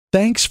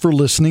Thanks for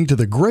listening to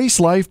the Grace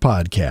Life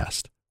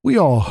Podcast. We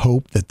all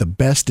hope that the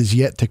best is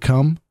yet to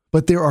come,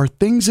 but there are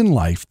things in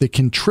life that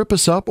can trip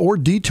us up or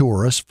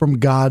detour us from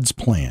God's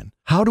plan.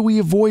 How do we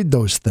avoid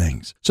those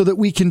things so that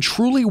we can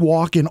truly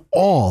walk in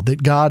all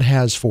that God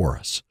has for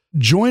us?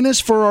 Join us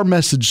for our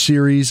message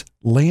series,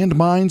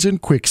 Landmines and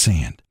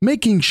Quicksand,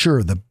 making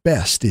sure the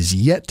best is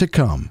yet to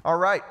come. All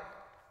right.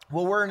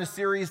 Well, we're in a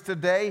series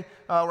today.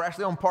 We're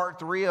actually on part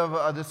 3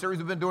 of the series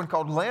we've been doing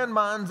called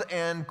Landmines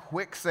and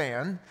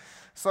Quicksand.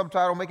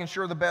 Subtitle, Making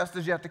Sure the Best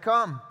is Yet to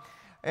Come.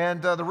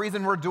 And the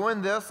reason we're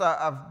doing this,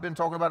 I've been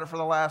talking about it for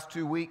the last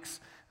 2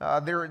 weeks.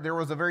 There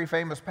was a very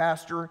famous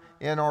pastor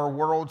in our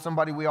world,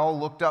 somebody we all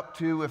looked up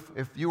to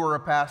if you were a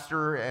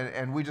pastor,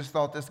 and we just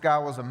thought this guy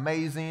was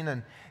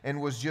amazing and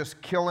was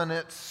just killing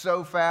it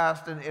so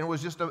fast, and it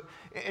was just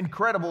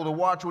incredible to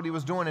watch what he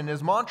was doing. And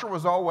his mantra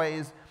was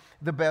always,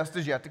 the best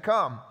is yet to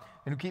come.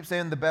 And he keeps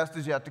saying the best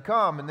is yet to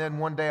come. And then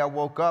one day I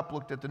woke up,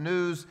 looked at the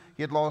news,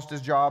 he had lost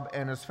his job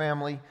and his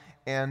family,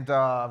 and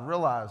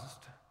realized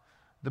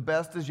the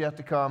best is yet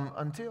to come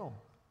until.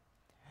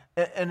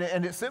 And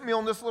it sent me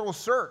on this little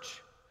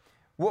search.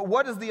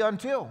 What is the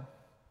until?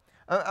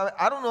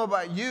 I don't know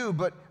about you,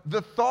 but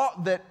the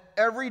thought that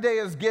every day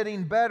is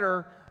getting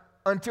better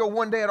until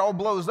one day it all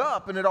blows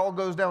up and it all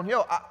goes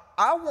downhill.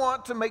 I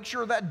want to make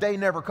sure that day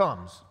never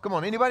comes. Come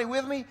on, anybody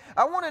with me?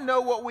 I want to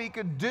know what we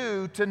could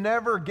do to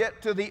never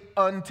get to the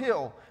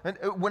until. And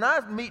when I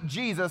meet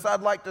Jesus,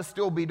 I'd like to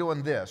still be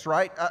doing this,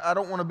 right? I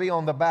don't want to be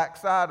on the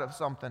backside of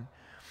something.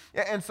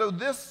 And so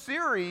this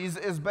series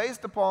is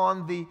based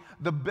upon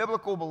the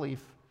biblical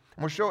belief.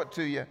 I'm going to show it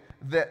to you,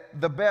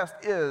 that the best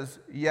is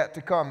yet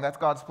to come. That's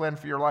God's plan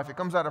for your life. It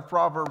comes out of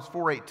Proverbs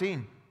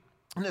 4:18.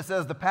 And it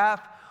says, the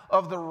path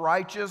of the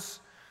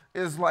righteous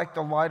is like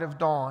the light of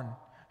dawn,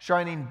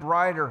 shining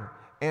brighter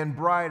and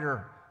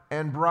brighter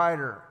and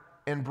brighter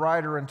and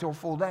brighter until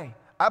full day.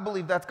 I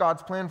believe that's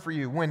God's plan for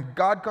you. When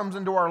God comes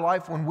into our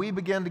life, when we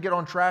begin to get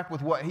on track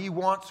with what He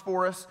wants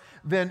for us,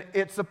 then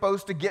it's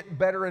supposed to get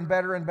better and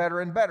better and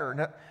better and better.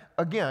 And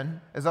again,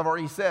 as I've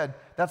already said,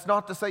 that's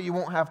not to say you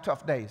won't have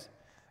tough days.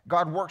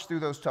 God works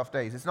through those tough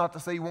days. It's not to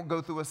say you won't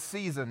go through a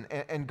season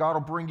and God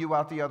will bring you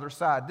out the other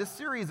side. This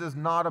series is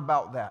not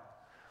about that.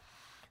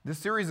 This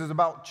series is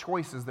about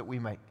choices that we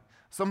make.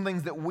 Some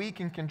things that we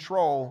can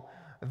control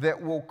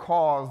that will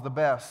cause the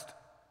best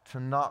to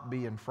not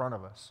be in front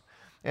of us.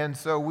 And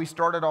so we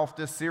started off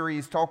this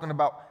series talking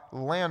about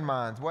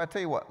landmines. Well, I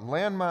tell you what,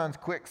 landmines,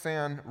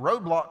 quicksand,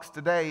 roadblocks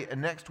today,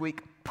 and next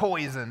week,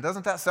 poison.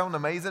 Doesn't that sound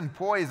amazing?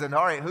 Poison.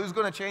 All right, who's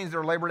going to change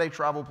their Labor Day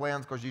travel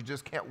plans because you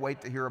just can't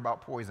wait to hear about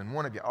poison?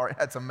 One of you. All right,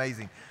 that's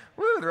amazing.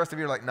 Woo, the rest of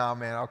you are like, nah,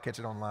 man, I'll catch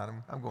it online.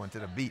 I'm going to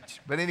the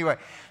beach. But anyway,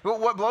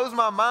 what blows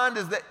my mind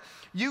is that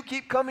you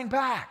keep coming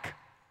back.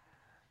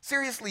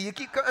 Seriously, you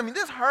keep coming.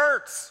 This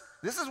hurts.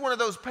 This is one of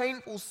those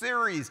painful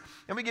series.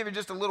 Let me give you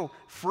just a little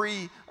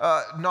free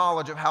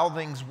knowledge of how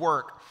things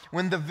work.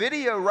 When the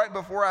video right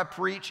before I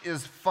preach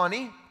is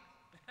funny,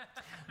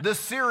 the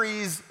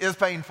series is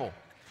painful.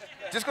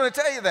 Just going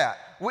to tell you that.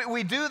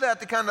 We do that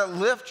to kind of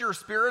lift your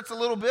spirits a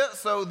little bit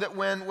so that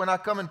when I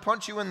come and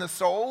punch you in the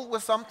soul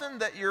with something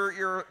that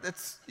you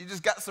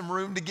just got some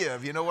room to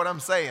give. You know what I'm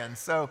saying?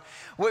 So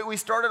we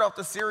started off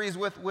the series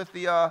with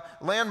the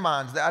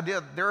landmines. The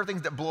idea there are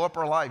things that blow up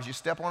our lives. You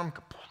step on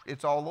them,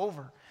 it's all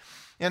over.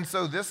 And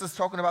so this is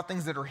talking about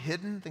things that are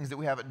hidden, things that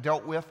we haven't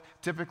dealt with,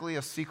 typically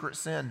a secret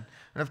sin.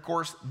 And of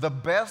course, the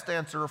best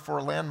answer for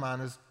a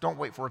landmine is don't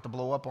wait for it to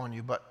blow up on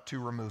you, but to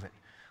remove it.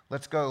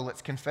 Let's go,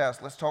 let's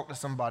confess, let's talk to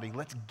somebody,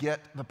 let's get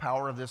the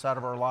power of this out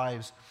of our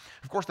lives.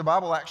 Of course, the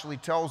Bible actually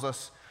tells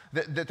us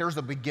that there's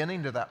a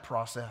beginning to that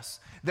process,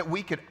 that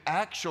we could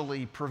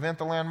actually prevent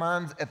the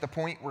landmines at the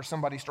point where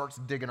somebody starts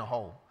digging a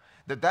hole.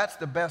 That's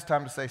the best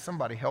time to say,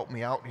 somebody help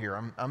me out here,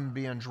 I'm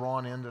being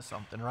drawn into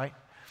something, right?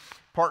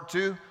 Part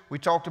 2, we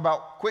talked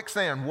about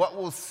quicksand. What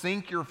will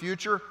sink your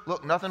future?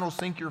 Look, nothing will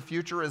sink your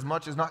future as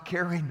much as not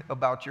caring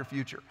about your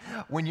future.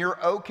 When you're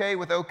okay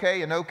with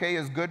okay and okay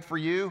is good for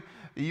you,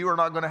 you are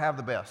not going to have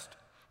the best.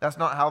 That's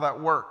not how that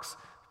works.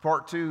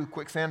 Part 2,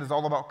 quicksand is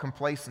all about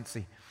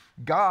complacency.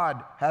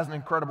 God has an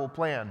incredible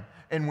plan.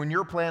 And when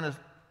your plan is,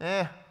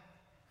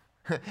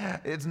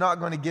 it's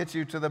not going to get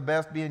you to the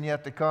best being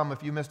yet to come.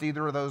 If you missed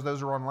either of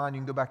those are online.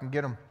 You can go back and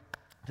get them.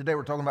 Today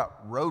we're talking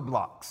about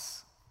roadblocks.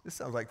 This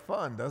sounds like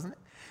fun, doesn't it?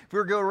 If we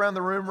were to go around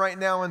the room right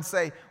now and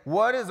say,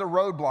 what is a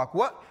roadblock?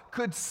 What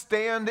could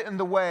stand in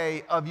the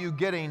way of you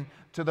getting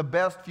to the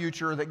best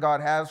future that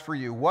God has for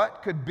you?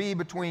 What could be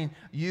between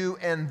you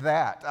and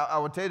that? I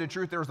would tell you the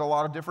truth, there's a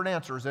lot of different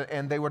answers,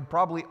 and they would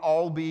probably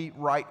all be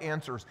right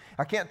answers.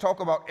 I can't talk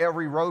about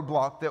every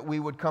roadblock that we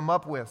would come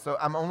up with, so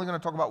I'm only going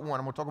to talk about one.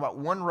 I'm going to talk about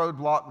one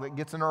roadblock that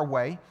gets in our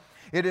way.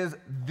 It is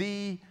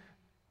the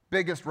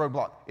biggest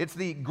roadblock. It's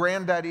the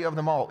granddaddy of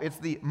them all. It's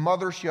the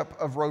mothership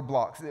of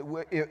roadblocks.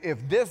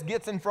 If this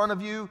gets in front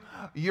of you,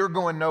 you're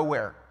going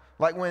nowhere.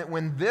 Like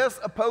when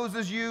this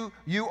opposes you,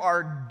 you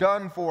are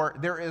done for.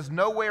 There is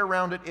no way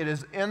around it. It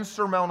is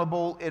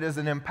insurmountable. It is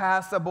an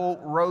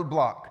impassable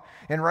roadblock.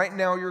 And right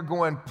now you're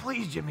going,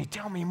 please, Jimmy,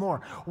 tell me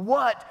more.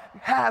 What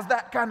has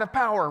that kind of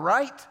power,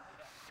 right?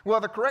 Well,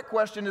 the correct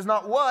question is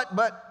not what,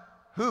 but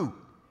who.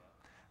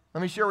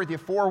 Let me share with you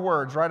 4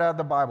 words right out of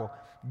the Bible.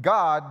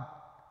 God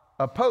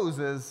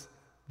opposes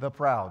the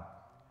proud.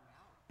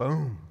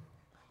 Boom.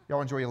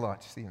 Y'all enjoy your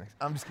lunch. See you next.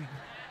 I'm just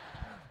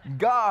kidding.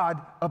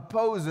 God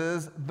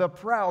opposes the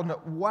proud.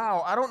 Now,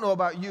 wow, I don't know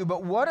about you,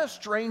 but what a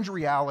strange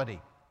reality.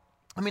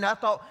 I mean, I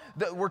thought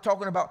that we're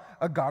talking about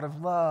a God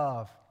of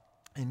love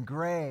and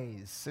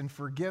grace and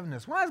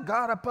forgiveness. Why is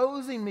God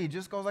opposing me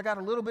just because I got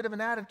a little bit of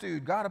an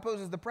attitude? God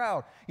opposes the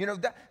proud. You know,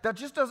 that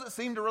just doesn't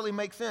seem to really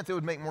make sense. It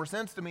would make more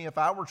sense to me if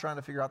I were trying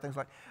to figure out things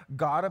like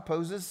God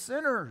opposes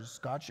sinners.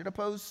 God should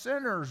oppose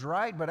sinners,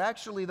 right? But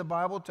actually the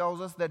Bible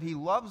tells us that he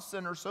loves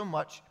sinners so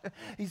much,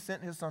 he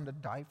sent his son to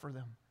die for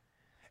them.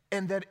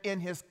 And that in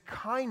his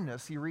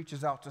kindness, he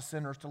reaches out to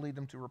sinners to lead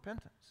them to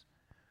repentance.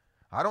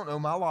 I don't know,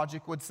 my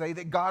logic would say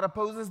that God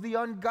opposes the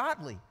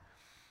ungodly.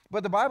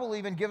 But the Bible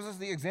even gives us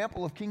the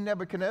example of King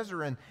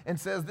Nebuchadnezzar and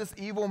says, this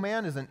evil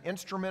man is an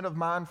instrument of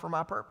mine for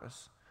my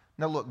purpose.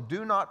 Now look,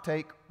 do not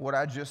take what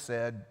I just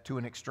said to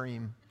an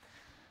extreme,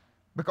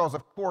 because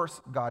of course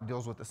God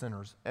deals with the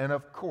sinners, and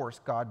of course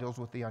God deals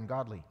with the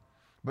ungodly.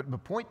 But the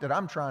point that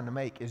I'm trying to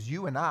make is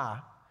you and I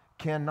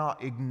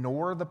cannot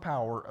ignore the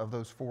power of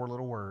those 4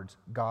 little words.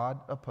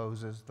 God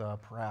opposes the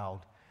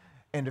proud.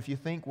 And if you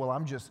think, well,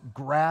 I'm just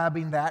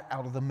grabbing that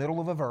out of the middle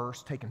of a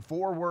verse, taking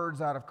 4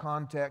 words out of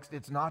context,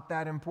 it's not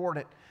that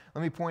important.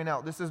 Let me point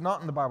out, this is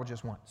not in the Bible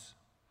just once.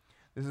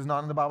 This is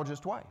not in the Bible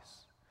just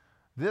twice.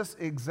 This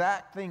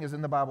exact thing is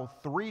in the Bible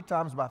 3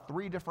 times by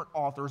 3 different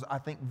authors, I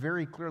think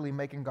very clearly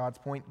making God's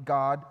point.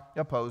 God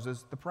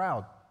opposes the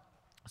proud.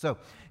 So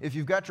if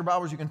you've got your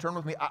Bibles, you can turn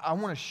with me. I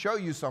want to show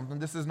you something.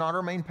 This is not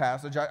our main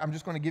passage. I'm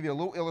just going to give you a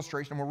little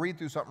illustration. We'll read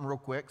through something real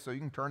quick, so you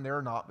can turn there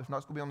or not. If not,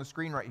 it's going to be on the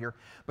screen right here.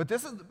 But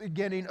this is the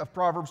beginning of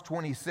Proverbs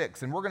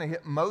 26, and we're going to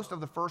hit most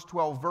of the first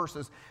 12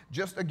 verses,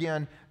 just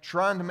again,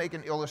 trying to make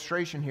an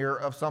illustration here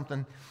of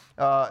something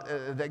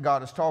that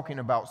God is talking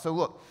about. So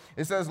look,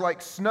 it says,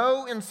 like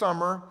snow in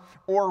summer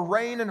or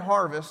rain in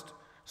harvest,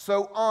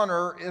 so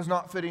honor is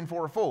not fitting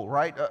for a fool,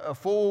 right? A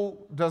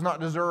fool does not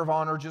deserve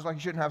honor, just like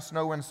you shouldn't have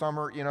snow in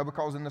summer, you know,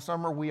 because in the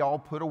summer we all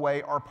put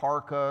away our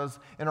parkas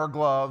and our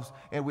gloves,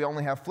 and we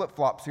only have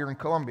flip-flops here in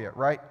Columbia,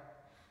 right?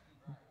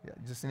 Yeah,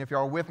 just seeing if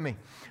y'all are with me.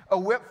 A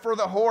whip for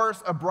the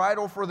horse, a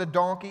bridle for the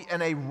donkey,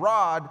 and a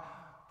rod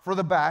for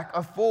the back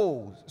of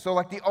fools. So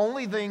like the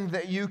only thing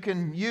that you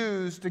can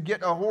use to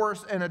get a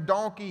horse and a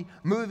donkey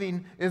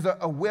moving is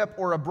a whip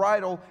or a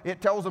bridle. It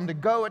tells them to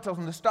go, it tells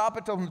them to stop,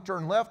 it tells them to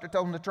turn left, it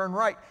tells them to turn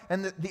right.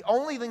 And the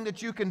only thing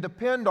that you can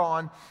depend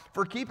on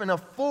for keeping a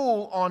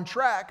fool on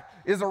track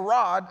is a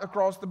rod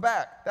across the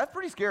back. That's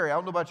pretty scary. I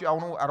don't know about you, I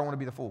don't want to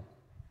be the fool.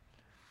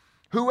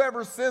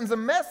 Whoever sends a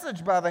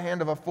message by the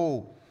hand of a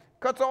fool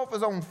cuts off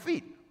his own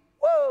feet.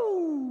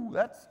 Whoa,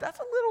 that's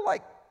a little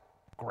like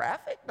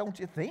graphic, don't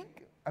you think?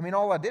 I mean,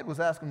 all I did was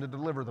ask him to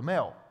deliver the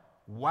mail.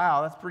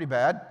 Wow, that's pretty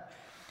bad.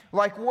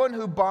 Like one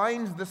who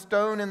binds the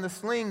stone in the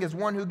sling is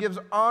one who gives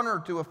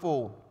honor to a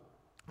fool.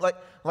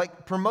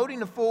 Like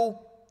promoting a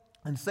fool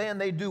and saying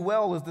they do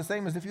well is the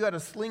same as if you had a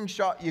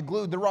slingshot, you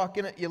glued the rock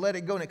in it, you let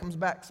it go, and it comes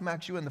back,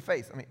 smacks you in the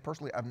face. I mean,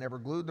 personally, I've never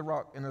glued the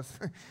rock in a,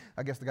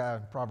 I guess the guy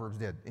in Proverbs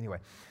did. Anyway.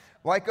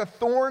 Like a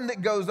thorn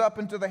that goes up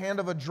into the hand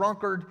of a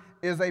drunkard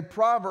is a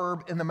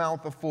proverb in the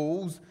mouth of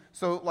fools.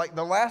 So like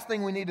the last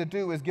thing we need to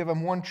do is give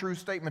them one true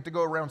statement to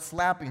go around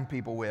slapping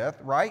people with,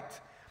 right?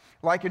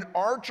 Like an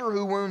archer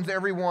who wounds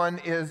everyone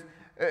is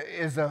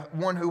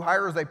one who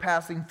hires a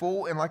passing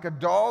fool, and like a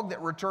dog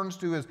that returns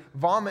to his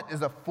vomit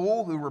is a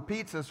fool who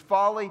repeats his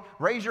folly.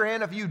 Raise your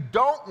hand if you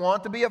don't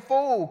want to be a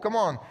fool. Come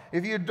on.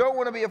 If you don't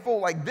want to be a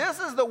fool, like this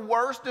is the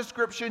worst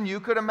description you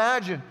could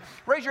imagine.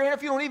 Raise your hand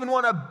if you don't even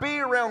want to be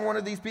around one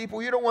of these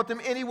people. You don't want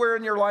them anywhere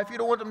in your life. You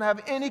don't want them to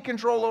have any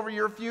control over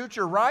your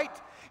future, right?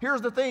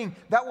 Here's the thing.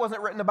 That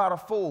wasn't written about a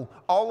fool.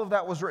 All of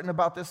that was written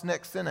about this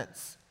next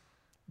sentence.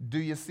 Do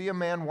you see a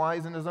man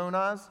wise in his own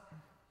eyes?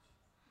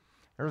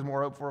 There's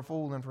more hope for a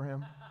fool than for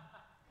him.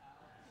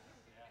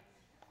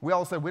 We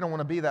all said we don't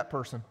want to be that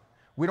person.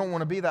 We don't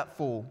want to be that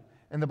fool.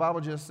 And the Bible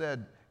just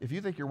said, if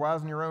you think you're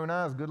wise in your own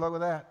eyes, good luck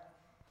with that.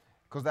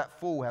 Because that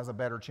fool has a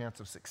better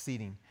chance of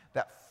succeeding.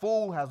 That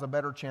fool has a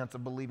better chance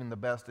of believing the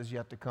best is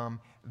yet to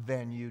come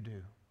than you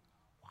do.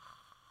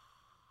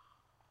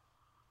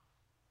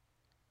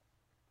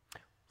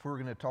 If we were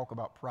going to talk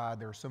about pride,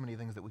 there are so many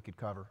things that we could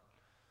cover.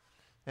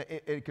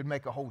 It could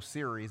make a whole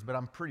series, but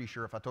I'm pretty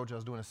sure if I told you I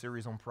was doing a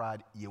series on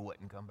pride, you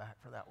wouldn't come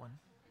back for that one.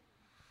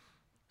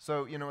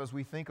 So, you know, as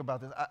we think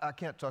about this, I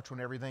can't touch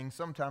on everything.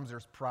 Sometimes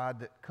there's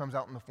pride that comes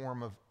out in the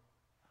form of,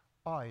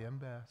 I am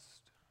best.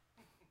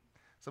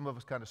 Some of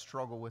us kind of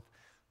struggle with,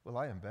 well,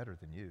 I am better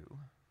than you.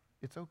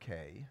 It's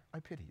okay. I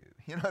pity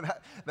you. You know,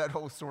 that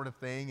whole sort of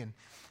thing. And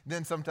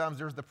then sometimes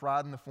there's the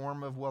pride in the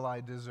form of, well,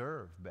 I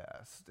deserve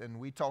best.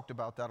 And we talked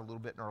about that a little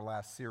bit in our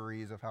last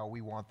series of how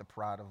we want the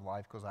pride of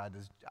life because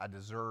I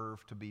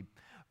deserve to be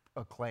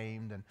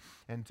acclaimed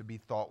and to be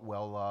thought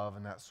well of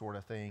and that sort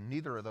of thing.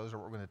 Neither of those are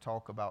what we're going to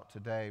talk about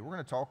today. We're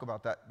going to talk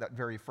about that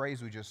very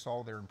phrase we just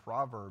saw there in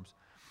Proverbs.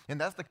 And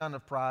that's the kind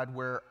of pride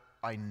where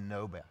I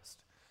know best.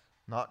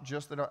 Not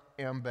just that I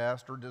am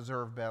best or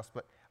deserve best,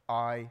 but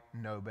I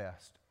know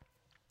best.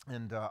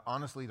 And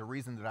honestly, the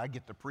reason that I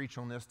get to preach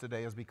on this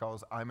today is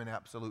because I'm an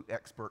absolute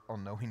expert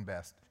on knowing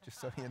best, just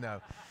so you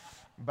know.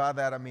 By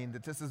that, I mean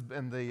that this has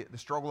been the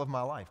struggle of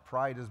my life.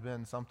 Pride has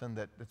been something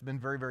that's been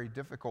very, very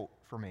difficult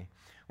for me.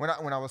 When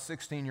I was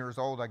 16 years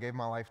old, I gave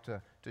my life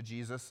to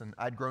Jesus, and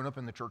I'd grown up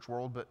in the church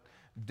world, but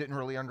didn't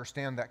really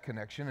understand that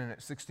connection. And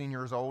at 16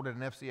 years old, at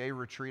an FCA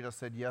retreat, I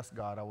said, yes,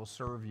 God, I will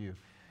serve you.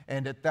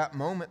 And at that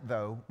moment,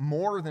 though,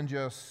 more than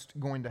just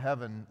going to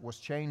heaven was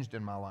changed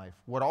in my life.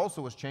 What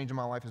also was changed in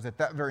my life is at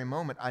that very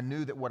moment, I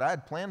knew that what I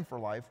had planned for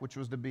life, which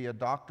was to be a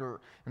doctor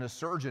and a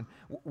surgeon,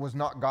 was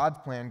not God's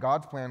plan.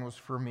 God's plan was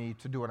for me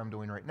to do what I'm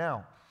doing right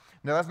now.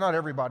 Now, that's not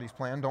everybody's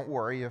plan. Don't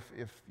worry.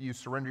 If you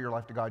surrender your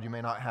life to God, you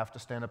may not have to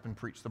stand up and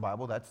preach the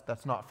Bible.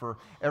 That's not for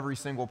every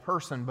single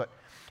person. But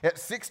at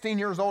 16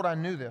 years old, I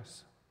knew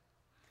this.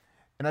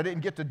 And I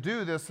didn't get to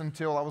do this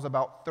until I was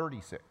about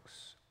 36.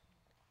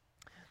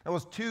 That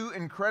was 2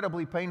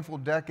 incredibly painful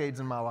decades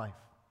in my life.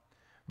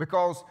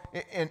 Because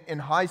in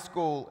high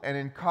school and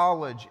in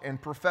college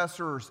and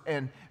professors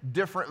and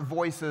different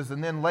voices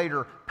and then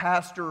later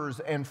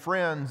pastors and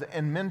friends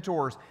and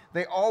mentors,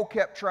 they all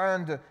kept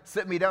trying to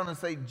sit me down and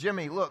say,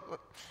 Jimmy, look,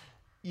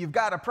 you've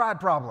got a pride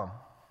problem.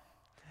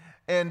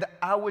 And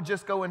I would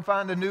just go and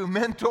find a new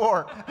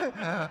mentor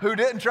who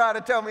didn't try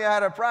to tell me I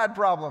had a pride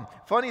problem.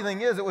 Funny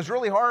thing is, it was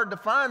really hard to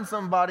find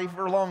somebody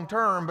for long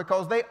term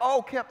because they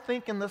all kept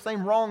thinking the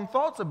same wrong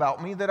thoughts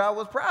about me that I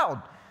was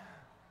proud.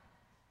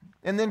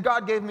 And then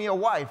God gave me a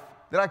wife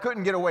that I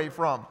couldn't get away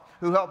from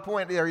who helped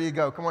point, there you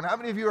go. Come on, how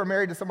many of you are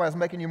married to somebody that's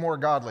making you more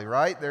godly,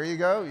 right? There you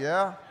go,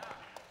 yeah.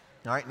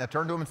 All right, and I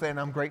turned to him and said,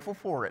 I'm grateful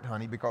for it,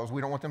 honey, because we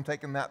don't want them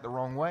taking that the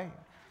wrong way.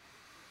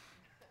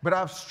 But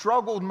I've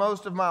struggled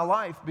most of my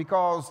life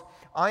because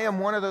I am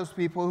one of those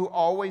people who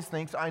always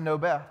thinks I know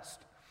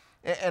best.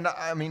 And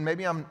I mean,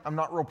 maybe I'm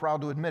not real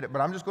proud to admit it,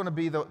 but I'm just going to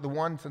be the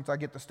one, since I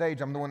get the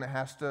stage, I'm the one that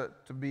has to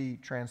be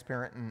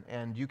transparent.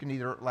 And you can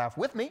either laugh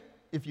with me,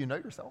 if you know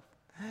yourself,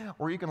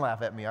 or you can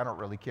laugh at me. I don't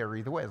really care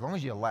either way, as long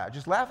as you laugh.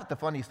 Just laugh at the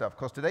funny stuff,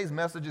 because today's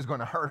message is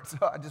going to hurt, so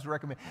I just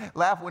recommend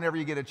laugh whenever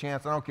you get a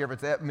chance. I don't care if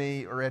it's at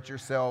me or at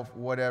yourself,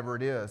 whatever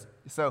it is.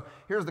 So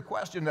here's the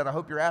question that I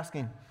hope you're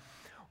asking.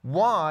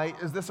 Why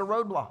is this a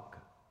roadblock?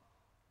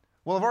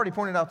 Well, I've already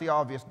pointed out the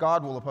obvious.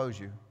 God will oppose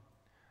you.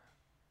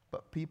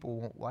 But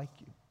people won't like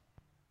you.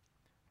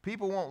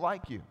 People won't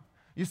like you.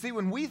 You see,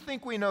 when we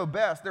think we know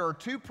best, there are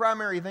 2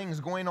 primary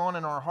things going on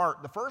in our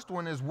heart. The first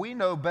one is we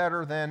know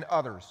better than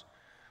others.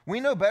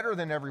 We know better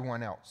than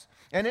everyone else.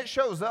 And it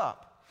shows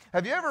up.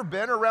 Have you ever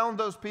been around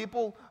those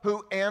people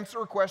who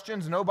answer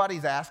questions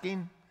nobody's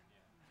asking?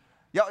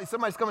 Yeah,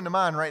 somebody's coming to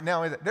mind right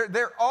now.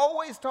 They're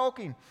always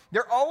talking.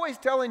 They're always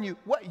telling you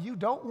what you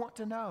don't want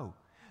to know.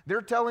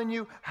 They're telling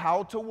you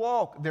how to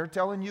walk. They're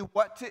telling you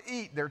what to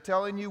eat. They're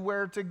telling you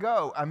where to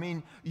go. I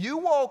mean, you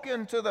walk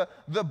into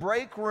the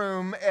break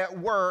room at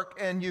work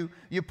and you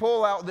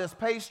pull out this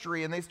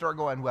pastry and they start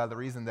going, well, the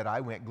reason that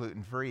I went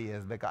gluten-free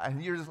is because,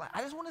 and you're just like,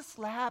 I just want to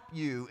slap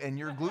you and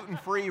your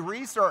gluten-free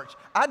research.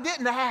 I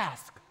didn't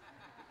ask.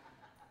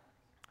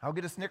 I'll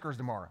get a Snickers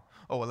tomorrow.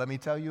 Oh, well, let me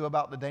tell you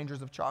about the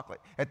dangers of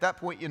chocolate. At that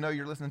point, you know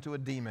you're listening to a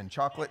demon.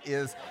 Chocolate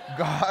is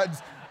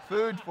God's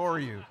food for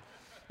you.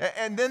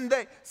 And then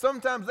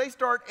sometimes they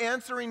start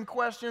answering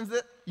questions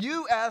that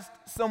you asked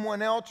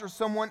someone else or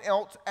someone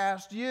else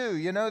asked you.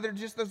 You know, they're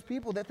just those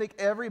people that think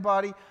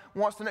everybody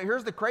wants to know.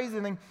 Here's the crazy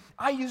thing.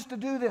 I used to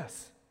do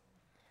this.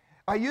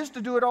 I used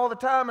to do it all the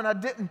time, and I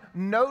didn't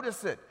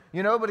notice it.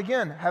 You know, but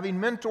again, having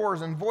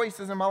mentors and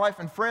voices in my life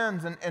and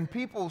friends and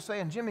people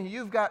saying, Jimmy,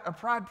 you've got a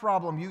pride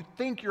problem. You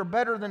think you're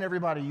better than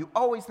everybody. You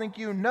always think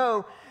you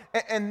know.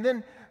 And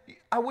then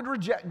I would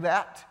reject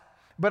that.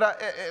 But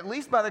at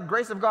least by the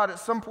grace of God, at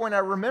some point I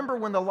remember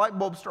when the light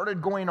bulb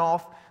started going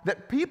off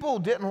that people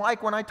didn't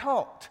like when I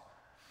talked.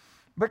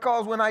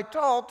 Because when I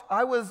talked,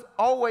 I was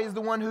always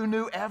the one who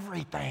knew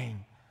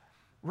everything,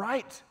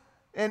 right?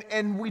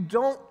 And we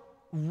don't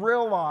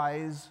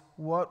realize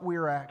what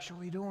we're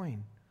actually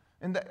doing.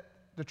 And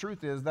the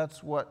truth is,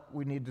 that's what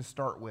we need to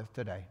start with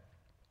today.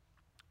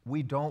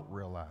 We don't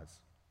realize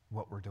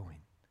what we're doing.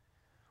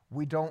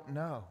 We don't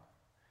know.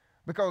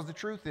 Because the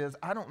truth is,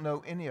 I don't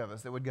know any of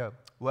us that would go,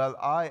 well,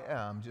 I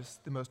am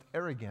just the most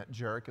arrogant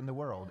jerk in the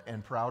world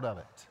and proud of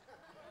it.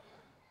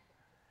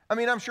 I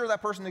mean, I'm sure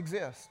that person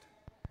exists,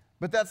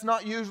 but that's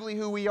not usually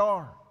who we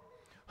are.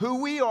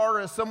 Who we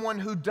are is someone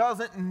who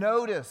doesn't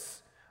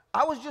notice.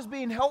 I was just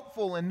being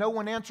helpful and no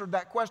one answered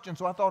that question,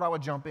 so I thought I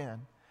would jump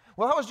in.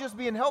 Well, I was just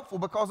being helpful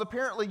because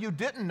apparently you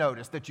didn't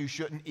notice that you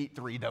shouldn't eat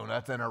 3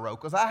 donuts in a row,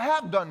 because I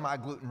have done my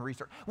gluten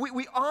research.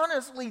 We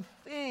honestly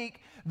think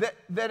that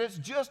it's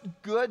just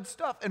good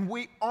stuff, and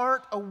we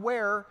aren't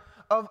aware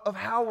of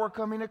how we're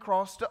coming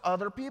across to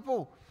other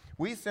people.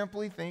 We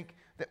simply think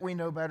that we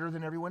know better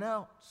than everyone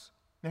else.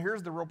 Now,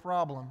 here's the real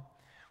problem.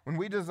 When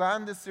we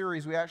designed this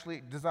series, we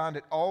actually designed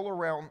it all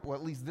around, well,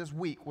 at least this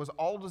week, was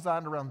all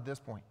designed around this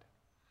point.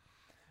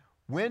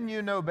 When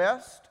you know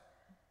best,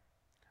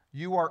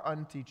 you are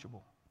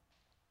unteachable.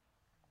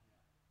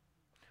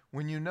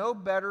 When you know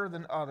better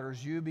than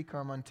others, you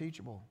become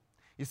unteachable.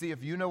 You see,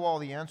 if you know all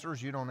the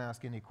answers, you don't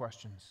ask any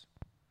questions.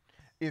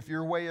 If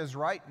your way is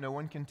right, no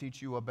one can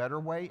teach you a better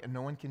way, and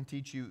no one can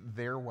teach you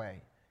their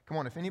way. Come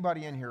on, if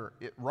anybody in here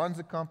runs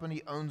a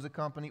company, owns a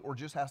company, or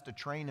just has to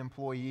train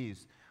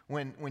employees,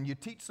 when you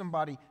teach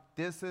somebody,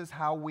 this is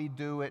how we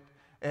do it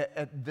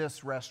at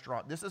this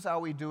restaurant, this is how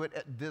we do it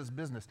at this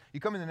business. You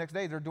come in the next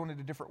day, they're doing it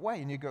a different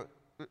way, and you go,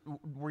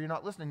 were you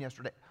not listening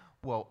yesterday?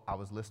 Well, I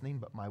was listening,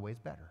 but my way's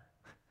better.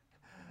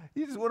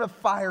 You just want to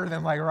fire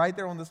them like right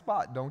there on the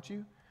spot, don't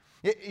you?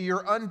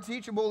 You're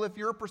unteachable if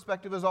your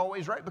perspective is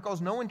always right,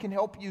 because no one can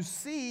help you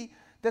see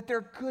that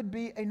there could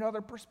be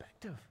another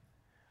perspective.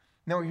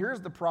 Now,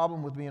 here's the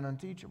problem with being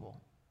unteachable.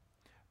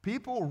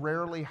 People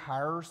rarely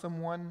hire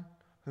someone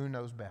who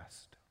knows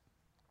best.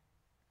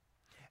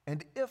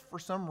 And if for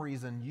some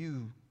reason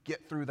you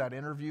get through that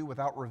interview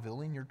without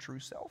revealing your true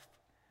self,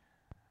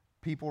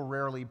 people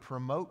rarely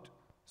promote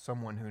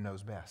someone who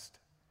knows best,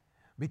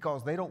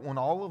 because they don't want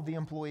all of the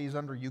employees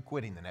under you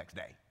quitting the next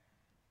day.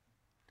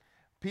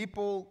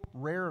 People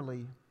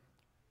rarely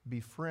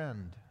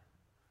befriend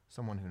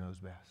someone who knows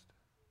best.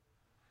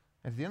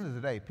 At the end of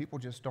the day, people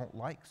just don't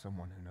like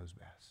someone who knows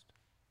best.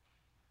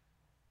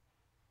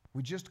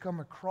 We just come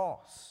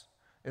across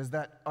as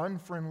that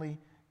unfriendly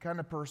kind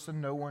of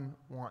person no one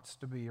wants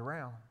to be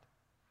around.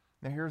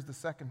 Now, here's the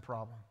second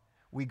problem.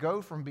 We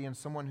go from being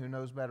someone who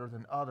knows better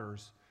than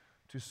others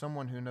to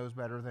someone who knows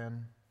better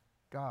than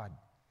God.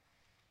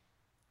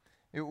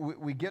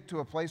 We get to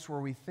a place where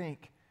we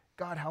think,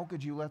 God, how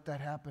could you let that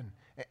happen?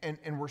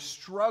 And we're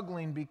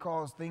struggling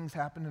because things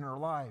happen in our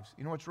lives.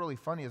 You know what's really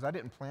funny is I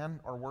didn't plan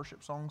our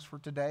worship songs for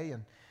today,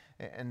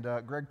 and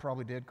Greg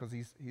probably did, because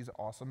he's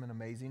awesome and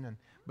amazing.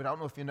 But I don't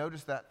know if you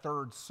noticed that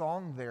third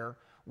song there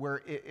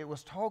where it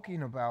was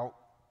talking about,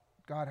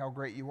 God, how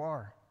great you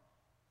are.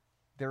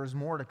 There is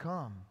more to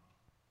come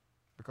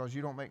because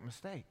you don't make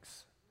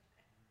mistakes.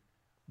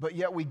 But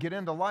yet we get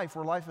into life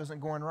where life isn't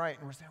going right,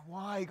 and we're saying,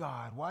 why,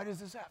 God? Why does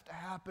this have to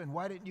happen?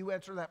 Why didn't you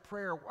answer that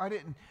prayer?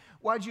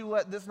 Why'd you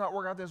let this not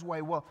work out this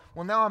way? Well,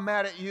 now I'm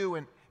mad at you,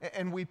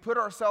 and we put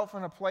ourselves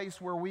in a place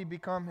where we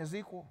become his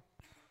equal,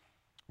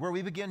 where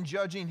we begin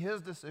judging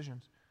his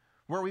decisions,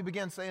 where we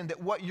begin saying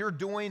that what you're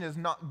doing is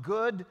not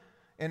good,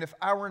 and if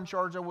I were in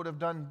charge, I would have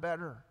done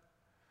better.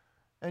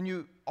 And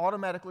you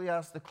automatically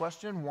ask the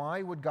question,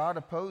 why would God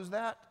oppose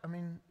that? I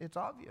mean, it's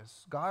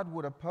obvious. God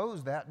would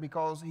oppose that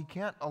because he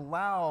can't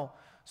allow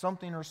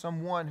something or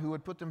someone who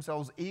would put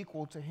themselves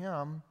equal to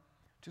him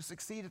to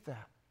succeed at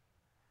that.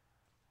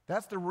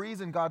 That's the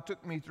reason God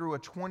took me through a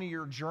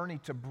 20-year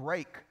journey to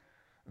break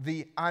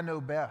the I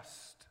know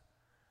best.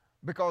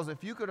 Because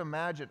if you could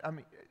imagine,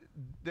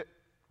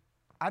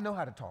 I know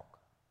how to talk,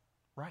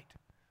 right?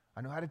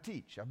 I know how to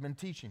teach. I've been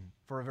teaching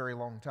for a very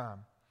long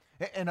time.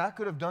 And I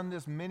could have done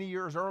this many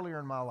years earlier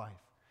in my life.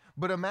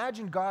 But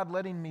imagine God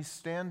letting me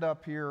stand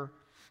up here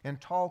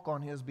and talk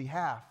on his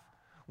behalf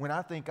when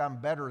I think I'm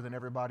better than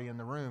everybody in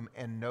the room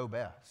and know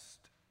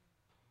best.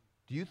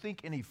 Do you think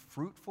any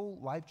fruitful,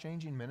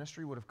 life-changing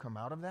ministry would have come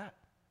out of that?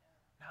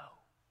 No.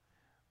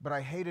 But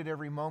I hated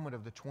every moment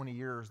of the 20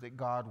 years that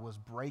God was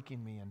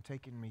breaking me and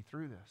taking me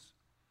through this.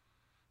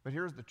 But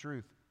here's the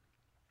truth.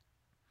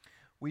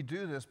 We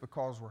do this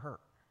because we're hurt.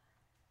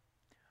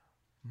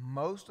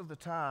 Most of the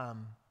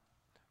time,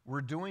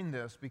 we're doing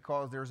this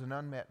because there's an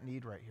unmet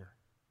need right here.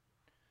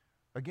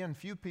 Again,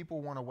 few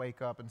people want to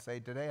wake up and say,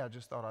 today I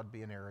just thought I'd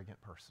be an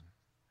arrogant person.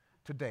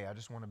 Today I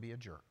just want to be a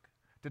jerk.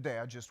 Today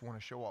I just want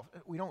to show off.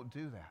 We don't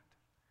do that.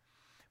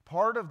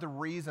 Part of the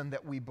reason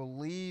that we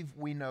believe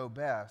we know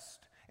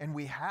best and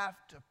we have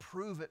to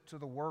prove it to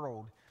the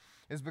world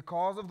is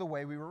because of the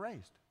way we were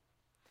raised.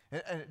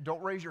 And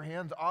don't raise your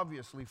hands,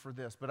 obviously, for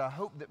this, but I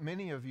hope that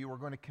many of you are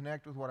going to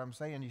connect with what I'm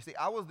saying. You see,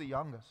 I was the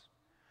youngest.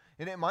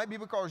 And it might be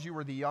because you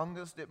were the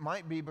youngest. It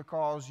might be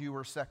because you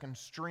were second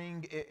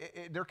string.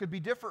 There could be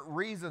different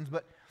reasons,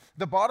 but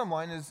the bottom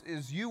line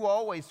is you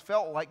always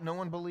felt like no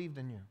one believed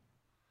in you.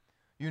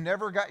 You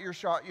never got your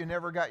shot. You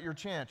never got your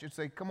chance. You'd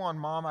say, come on,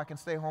 Mom, I can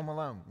stay home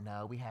alone.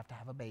 No, we have to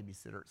have a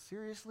babysitter.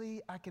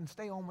 Seriously? I can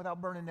stay home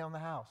without burning down the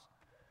house.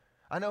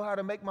 I know how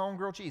to make my own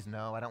grilled cheese.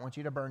 No, I don't want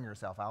you to burn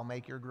yourself. I'll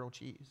make your grilled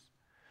cheese.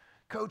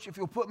 Coach, if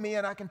you'll put me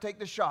in, I can take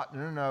the shot.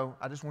 No.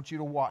 I just want you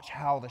to watch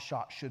how the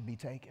shot should be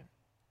taken.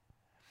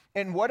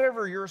 And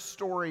whatever your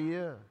story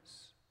is,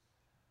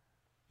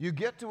 you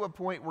get to a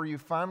point where you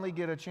finally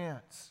get a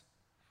chance.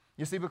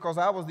 You see, because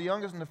I was the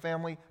youngest in the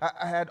family,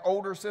 I had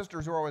older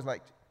sisters who were always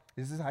like,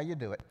 this is how you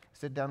do it.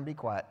 Sit down and be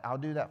quiet. I'll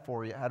do that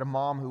for you. I had a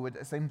mom who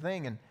would, same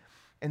thing.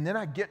 And then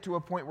I get to a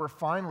point where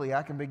finally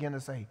I can begin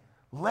to say,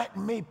 let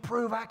me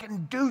prove I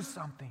can do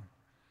something.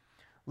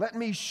 Let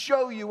me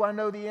show you I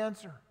know the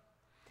answer.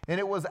 And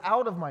it was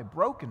out of my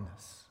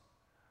brokenness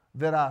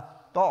that I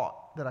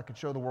thought that I could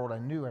show the world I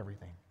knew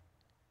everything.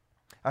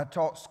 I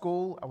taught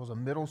school. I was a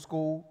middle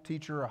school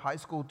teacher, a high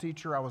school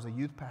teacher. I was a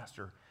youth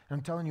pastor. And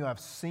I'm telling you, I've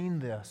seen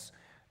this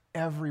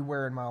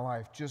everywhere in my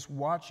life, just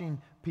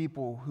watching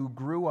people who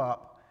grew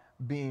up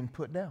being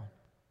put down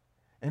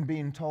and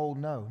being told,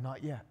 no,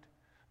 not yet.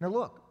 Now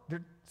look,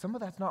 some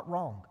of that's not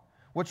wrong.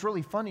 What's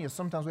really funny is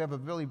sometimes we have a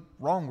really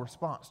wrong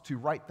response to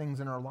right things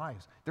in our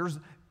lives. There's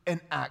an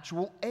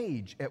actual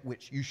age at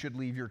which you should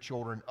leave your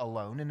children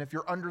alone. And if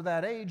you're under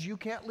that age, you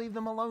can't leave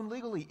them alone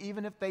legally,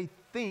 even if they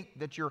think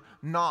that you're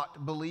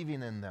not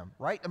believing in them,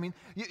 right? I mean,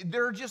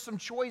 there are just some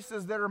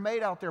choices that are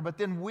made out there, but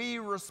then we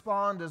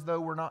respond as though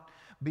we're not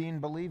being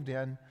believed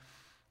in.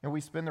 And we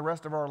spend the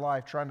rest of our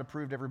life trying to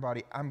prove to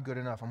everybody, I'm good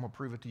enough, I'm going to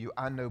prove it to you.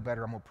 I know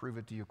better, I'm going to prove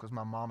it to you because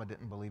my mama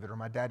didn't believe it, or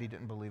my daddy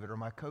didn't believe it, or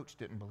my coach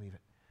didn't believe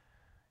it.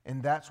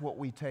 And that's what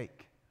we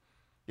take.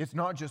 It's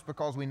not just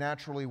because we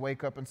naturally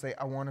wake up and say,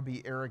 I want to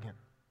be arrogant,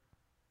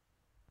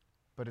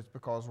 but it's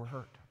because we're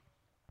hurt.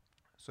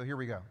 So here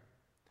we go.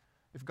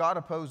 If God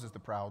opposes the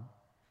proud,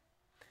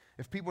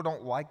 if people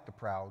don't like the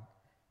proud,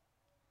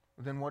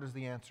 then what is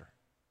the answer?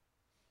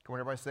 Can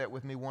everybody say it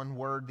with me? One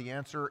word. The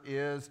answer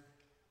is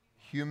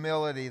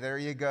humility. There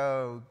you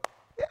go.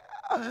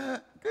 Yeah,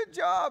 good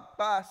job.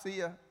 Bye. See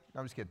ya. No,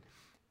 I'm just kidding.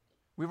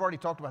 We've already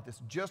talked about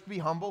this. Just be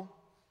humble.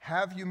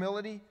 Have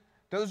humility.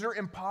 Those are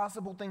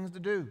impossible things to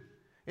do.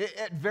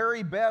 At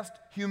very best,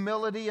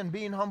 humility and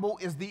being humble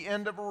is the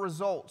end of a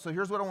result. So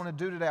here's what I want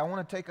to do today. I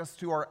want to take us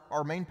to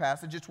our main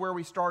passage. It's where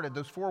we started.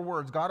 Those 4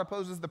 words, God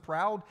opposes the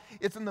proud.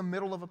 It's in the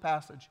middle of a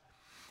passage.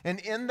 And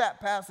in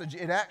that passage,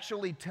 it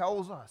actually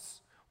tells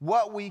us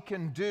what we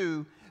can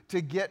do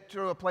to get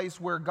to a place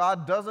where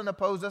God doesn't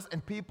oppose us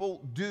and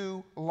people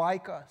do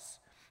like us.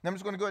 And I'm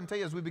just going to go ahead and tell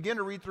you, as we begin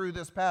to read through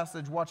this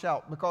passage, watch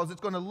out, because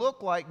it's going to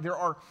look like there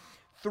are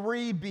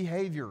 3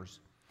 behaviors.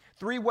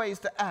 3 ways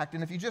to act,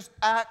 and if you just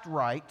act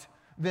right,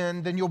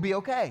 then you'll be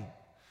okay.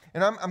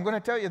 And I'm going to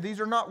tell you,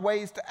 these are not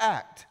ways to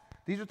act.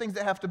 These are things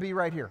that have to be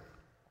right here.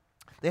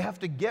 They have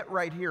to get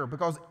right here,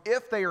 because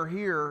if they are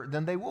here,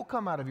 then they will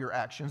come out of your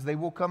actions, they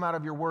will come out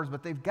of your words,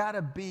 but they've got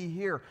to be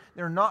here.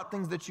 They're not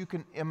things that you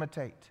can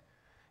imitate.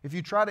 If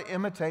you try to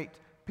imitate,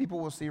 people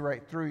will see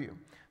right through you.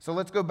 So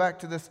let's go back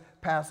to this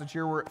passage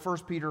here. We're at 1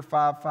 Peter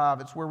 5:5.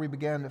 It's where we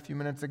began a few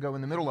minutes ago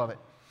in the middle of it.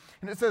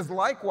 And it says,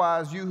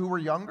 likewise, you who were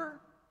younger,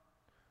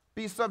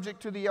 be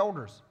subject to the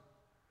elders.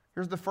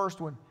 Here's the first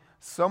one.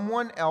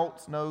 Someone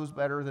else knows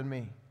better than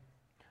me.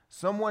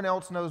 Someone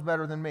else knows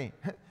better than me.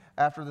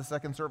 After the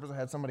second service, I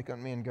had somebody come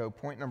to me and go,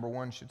 point number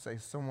 1 should say,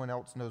 someone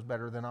else knows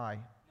better than I.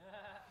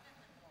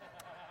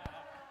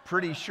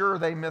 Pretty sure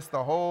they missed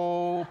the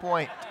whole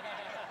point.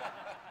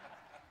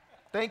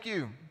 Thank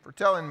you for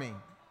telling me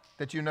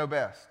that you know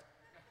best.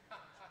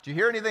 Did you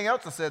hear anything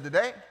else I said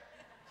today?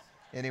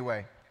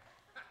 Anyway,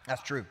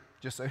 that's true,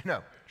 just so you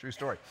know. True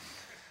story.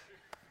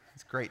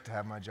 It's great to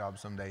have my job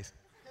some days.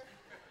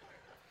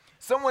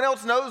 Someone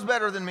else knows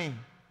better than me.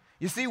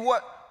 You see,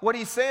 what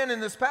he's saying in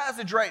this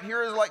passage right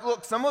here is like,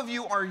 look, some of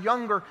you are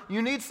younger.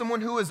 You need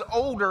someone who is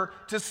older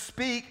to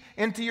speak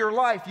into your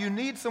life. You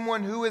need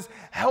someone who is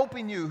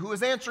helping you, who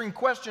is answering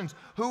questions,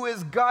 who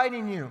is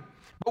guiding you.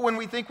 But when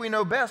we think we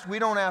know best, we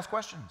don't ask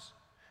questions.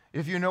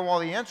 If you know all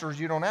the answers,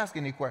 you don't ask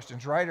any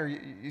questions, right? Or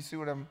you see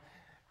what I'm...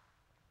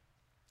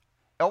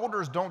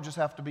 Elders don't just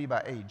have to be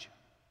by age.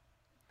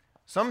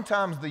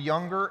 Sometimes the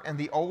younger and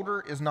the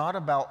older is not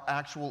about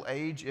actual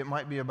age. It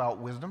might be about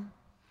wisdom.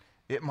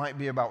 It might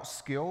be about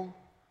skill.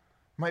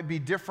 It might be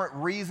different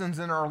reasons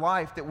in our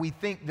life that we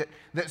think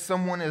that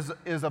someone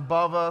is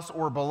above us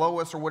or below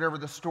us or whatever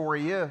the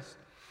story is.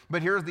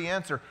 But here's the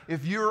answer.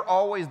 If you're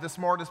always the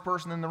smartest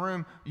person in the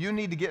room, you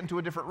need to get into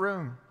a different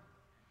room.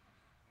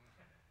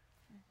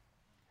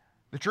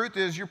 The truth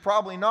is, you're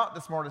probably not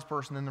the smartest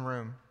person in the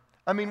room.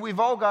 I mean,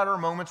 we've all got our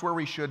moments where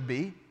we should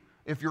be.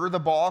 If you're the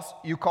boss,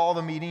 you call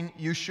the meeting,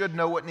 you should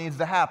know what needs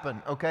to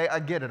happen, okay? I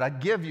get it. I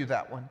give you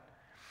that one.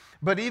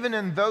 But even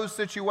in those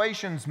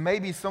situations,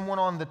 maybe someone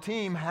on the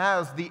team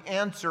has the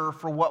answer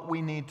for what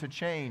we need to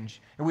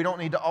change. And we don't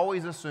need to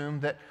always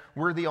assume that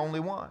we're the only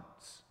ones.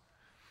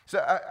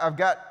 So I've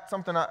got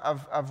something,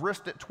 I've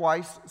risked it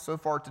twice so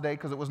far today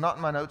because it was not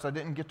in my notes. I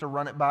didn't get to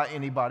run it by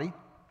anybody.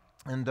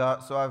 And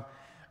so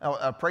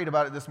I prayed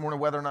about it this morning,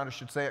 whether or not I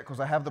should say it, because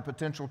I have the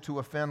potential to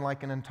offend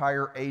like an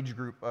entire age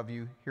group of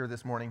you here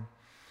this morning.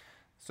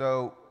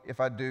 So if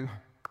I do,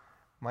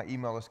 my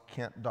email is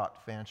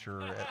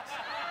kent.fancher at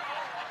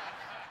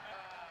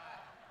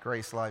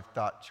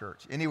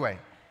GraceLife.Church. Anyway,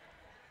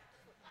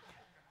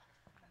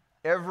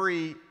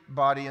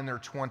 everybody in their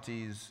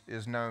 20s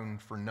is known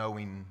for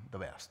knowing the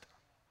best.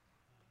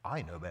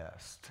 I know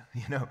best.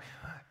 You know,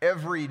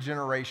 every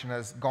generation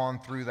has gone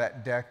through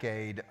that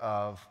decade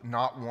of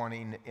not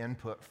wanting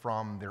input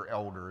from their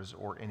elders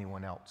or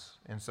anyone else.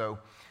 And so,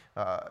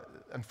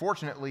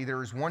 unfortunately,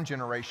 there is one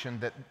generation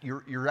that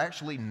you're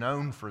actually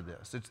known for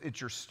this.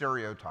 It's your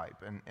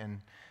stereotype.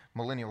 And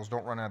millennials,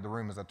 don't run out of the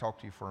room as I talk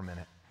to you for a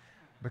minute.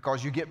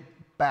 Because you get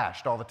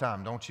bashed all the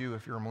time, don't you?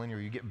 If you're a millennial,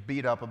 you get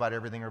beat up about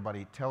everything.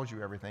 Everybody tells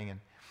you everything.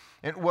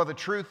 And well, the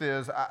truth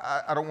is,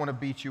 I don't want to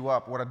beat you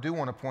up. What I do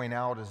want to point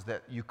out is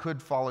that you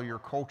could follow your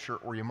culture,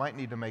 or you might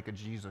need to make a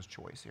Jesus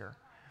choice here.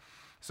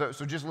 So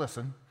just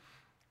listen.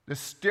 The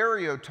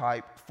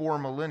stereotype for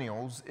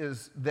millennials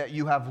is that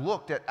you have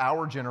looked at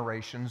our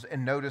generations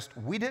and noticed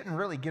we didn't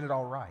really get it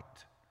all right.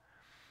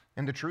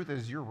 And the truth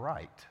is, you're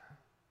right.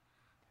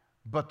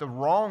 But the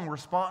wrong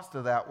response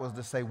to that was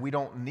to say we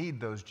don't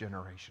need those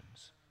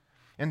generations.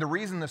 And the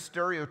reason the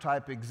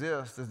stereotype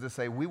exists is to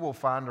say we will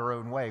find our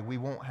own way. We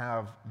won't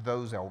have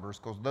those elders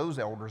because those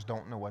elders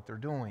don't know what they're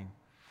doing.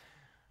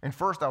 And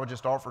first, I would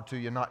just offer to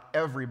you, not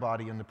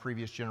everybody in the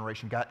previous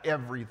generation got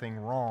everything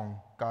wrong.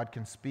 God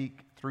can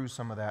speak through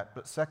some of that.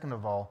 But second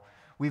of all,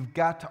 we've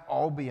got to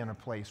all be in a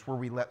place where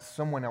we let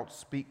someone else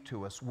speak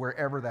to us,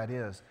 wherever that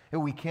is.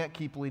 And we can't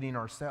keep leading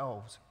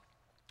ourselves.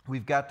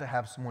 We've got to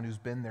have someone who's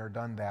been there,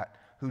 done that,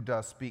 who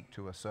does speak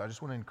to us. So I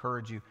just want to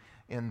encourage you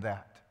in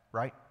that,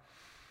 right?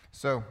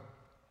 So,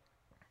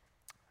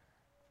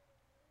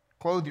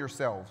 clothe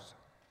yourselves,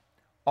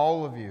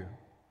 all of you,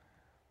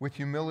 with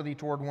humility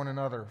toward one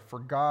another, for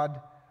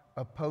God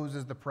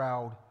opposes the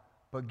proud,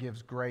 but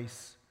gives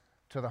grace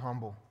to the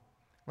humble.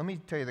 Let me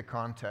tell you the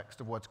context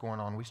of what's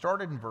going on. We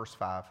started in verse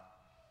 5.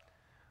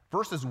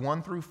 Verses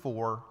 1 through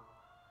 4,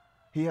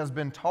 he has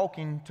been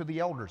talking to the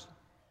elders.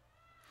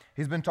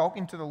 He's been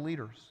talking to the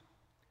leaders.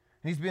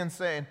 And he's been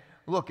saying,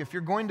 look, if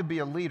you're going to be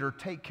a leader,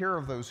 take care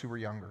of those who are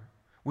younger.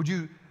 Would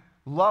you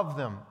love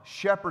them,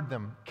 shepherd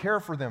them, care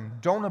for them.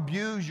 Don't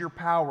abuse your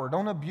power.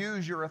 Don't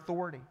abuse your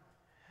authority.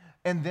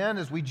 And then,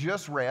 as we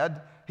just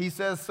read, he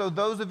says, so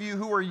those of you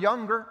who are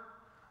younger,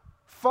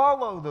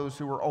 follow those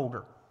who are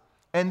older.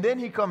 And then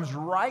he comes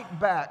right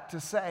back to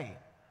say,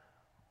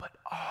 but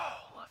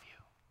all of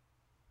you,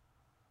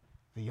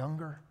 the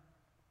younger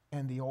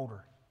and the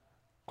older,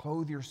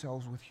 clothe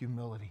yourselves with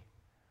humility,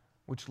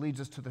 which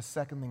leads us to the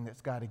second thing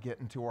that's got to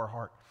get into our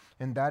heart.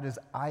 And that is,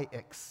 I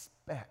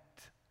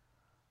expect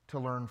to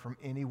learn from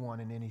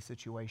anyone in any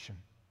situation.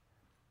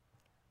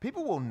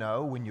 People will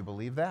know when you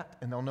believe that,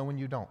 and they'll know when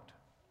you don't.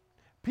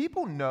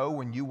 People know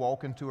when you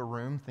walk into a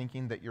room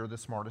thinking that you're the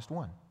smartest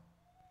one.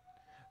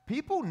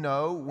 People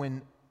know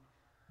when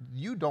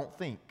you don't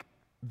think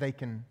they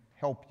can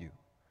help you.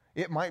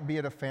 It might be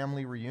at a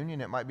family reunion,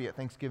 it might be at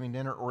Thanksgiving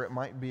dinner, or it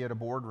might be at a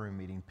boardroom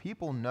meeting.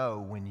 People know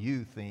when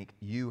you think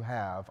you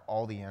have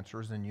all the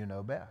answers and you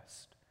know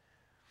best.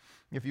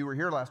 If you were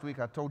here last week,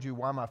 I told you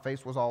why my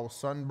face was all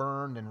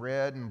sunburned and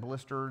red and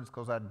blistered. It's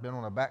because I'd been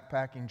on a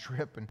backpacking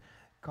trip in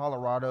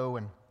Colorado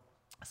and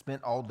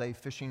spent all day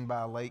fishing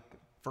by a lake,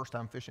 first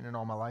time fishing in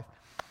all my life,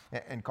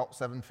 and caught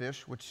 7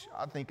 fish, which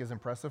I think is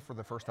impressive for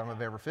the first time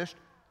I've ever fished.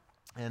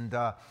 And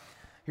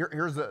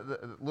here's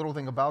the little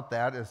thing about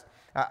that is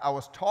I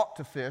was taught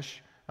to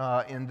fish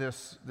in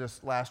this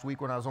last week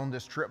when I was on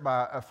this trip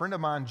by a friend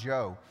of mine,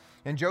 Joe.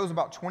 And Joe's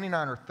about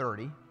 29 or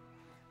 30,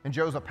 and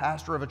Joe's a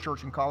pastor of a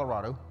church in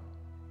Colorado.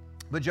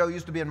 But Joe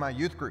used to be in my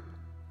youth group,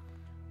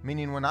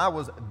 meaning when I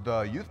was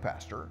the youth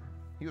pastor,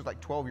 he was like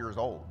 12 years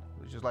old.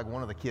 He was just like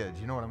one of the kids,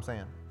 you know what I'm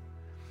saying?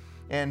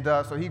 And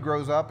so he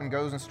grows up and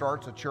goes and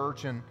starts a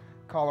church in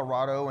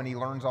Colorado, and he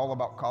learns all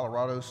about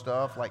Colorado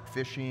stuff like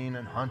fishing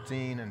and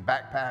hunting and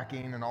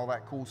backpacking and all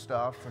that cool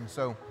stuff. And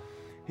so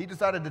he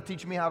decided to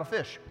teach me how to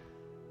fish.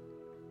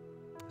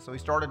 So he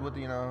started with,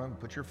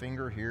 put your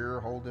finger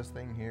here, hold this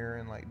thing here,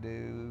 and like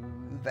do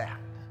that.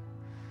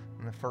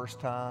 And the first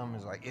time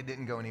is like, it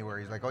didn't go anywhere.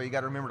 He's like, oh, you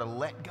got to remember to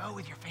let go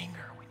with your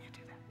finger when you do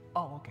that.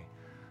 Oh, okay.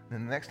 And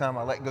then the next time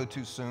I let go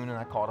too soon and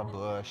I caught a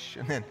bush.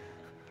 And then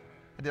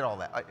I did all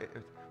that.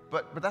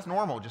 But that's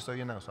normal, just so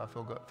you know. So I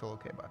feel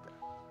okay about that.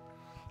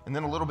 And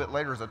then a little bit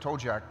later, as I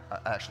told you, I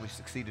actually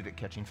succeeded at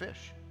catching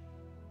fish.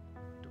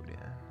 Threw it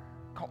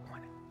in, caught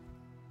one.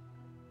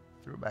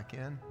 Threw it back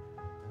in,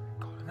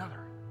 caught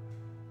another.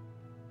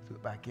 Threw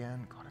it back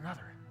in, caught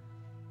another.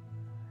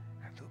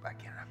 And I threw it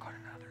back in and I caught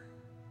another.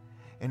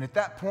 And at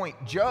that point,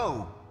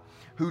 Joe,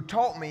 who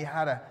taught me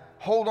how to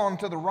hold on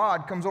to the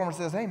rod, comes over and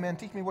says, hey man,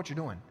 teach me what you're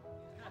doing.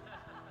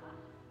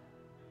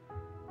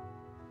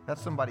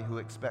 That's somebody who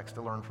expects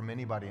to learn from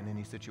anybody in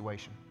any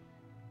situation.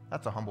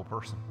 That's a humble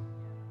person.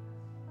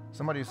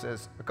 Somebody who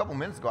says, a couple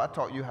minutes ago, I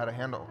taught you how to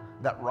handle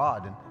that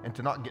rod and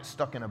to not get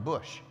stuck in a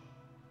bush.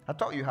 I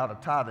taught you how to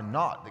tie the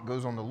knot that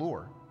goes on the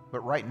lure. But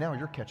right now,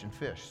 you're catching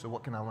fish, so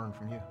what can I learn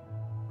from you?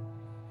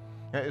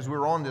 As we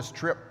were on this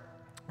trip,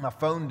 my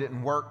phone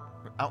didn't work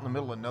out in the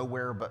middle of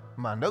nowhere, but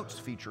my notes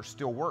feature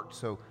still worked.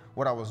 So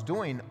what I was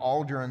doing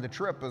all during the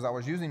trip is I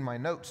was using my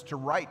notes to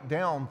write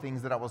down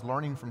things that I was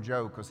learning from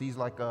Joe, because he's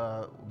like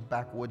a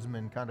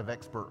backwoodsman kind of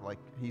expert. Like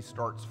he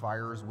starts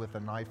fires with a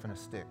knife and a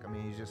stick. I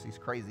mean, he's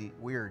crazy,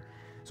 weird.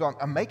 So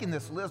I'm making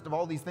this list of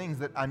all these things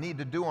that I need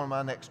to do on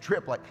my next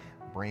trip, like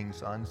bring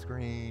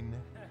sunscreen.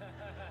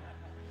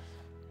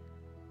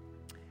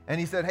 And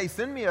he said, hey,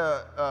 send me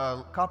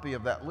a copy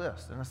of that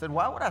list. And I said,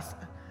 why would I?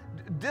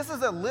 This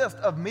is a list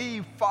of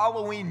me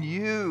following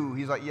you.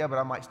 He's like, yeah, but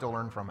I might still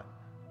learn from it.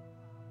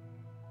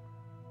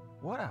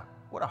 What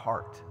a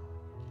heart.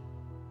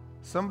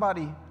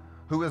 Somebody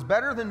who is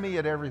better than me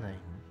at everything,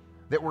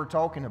 that we're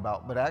talking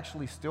about, but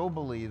actually still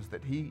believes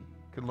that he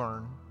could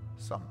learn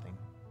something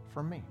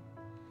from me.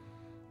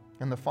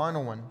 And the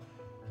final one,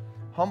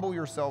 humble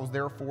yourselves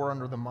therefore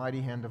under the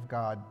mighty hand of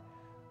God,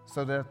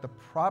 so that at the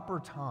proper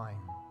time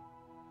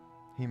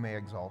he may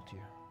exalt you.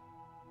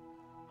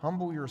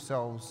 Humble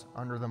yourselves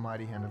under the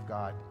mighty hand of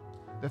God.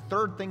 The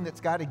third thing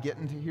that's got to get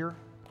into here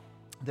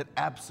that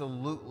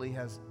absolutely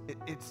has,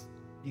 it's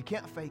you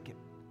can't fake it.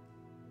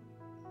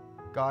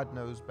 God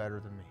knows better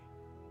than me.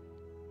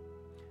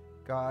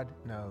 God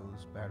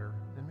knows better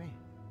than me.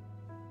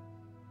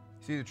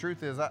 See, the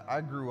truth is,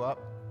 I grew up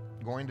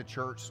going to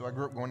church, so I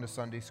grew up going to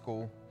Sunday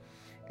school.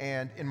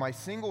 And in my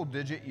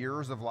single-digit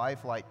years of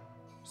life, like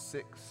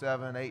 6,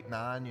 7, 8,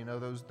 9,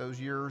 those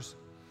years,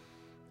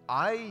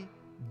 I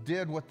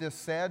did what this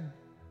said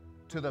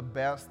to the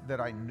best that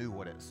I knew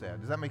what it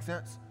said. Does that make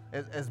sense?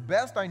 As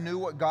best I knew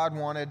what God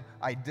wanted,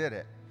 I did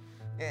it.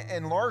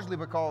 And largely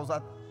because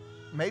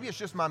maybe it's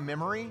just my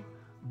memory,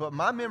 but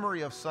my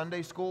memory of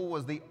Sunday school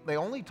was they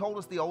only told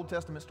us the Old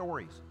Testament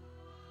stories.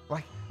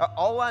 Like,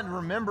 all I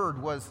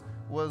remembered was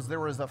there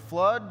was a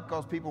flood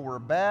because people were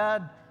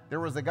bad. There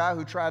was a guy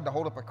who tried to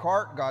hold up a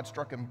cart. God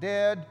struck him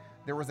dead.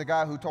 There was a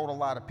guy who told a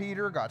lie to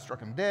Peter. God struck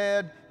him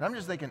dead. And I'm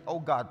just thinking, oh,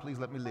 God, please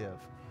let me live.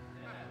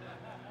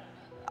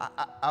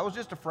 I was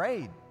just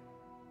afraid.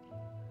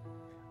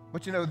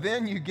 But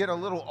then you get a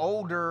little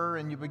older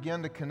and you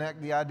begin to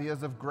connect the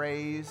ideas of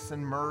grace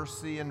and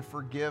mercy and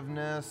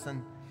forgiveness.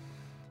 And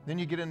then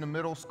you get into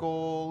middle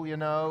school,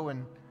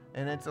 and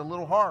it's a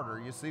little harder.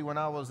 You see, when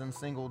I was in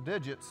single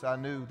digits, I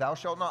knew thou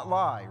shalt not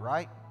lie,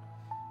 right?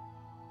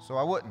 So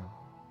I wouldn't.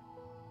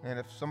 And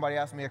if somebody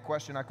asked me a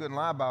question I couldn't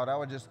lie about, I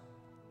would just...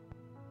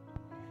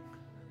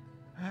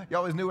 You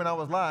always knew when I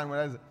was lying.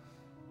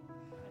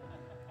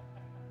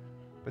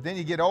 But then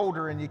you get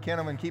older and you can't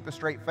even keep a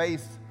straight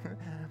face.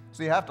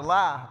 So you have to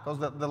lie because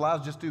the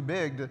lie's just too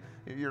big.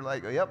 You're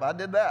like, yep, I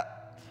did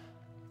that.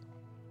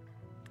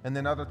 And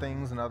then other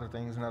things and other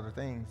things and other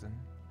things. And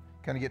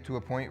kind of get to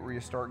a point where you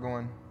start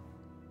going,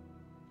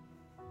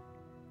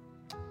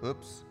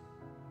 oops.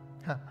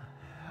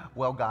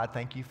 Well, God,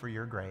 thank you for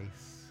your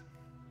grace.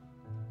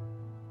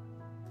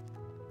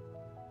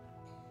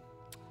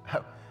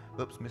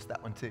 Oops, missed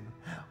that one too.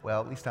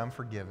 Well, at least I'm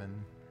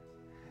forgiven.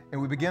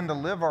 And we begin to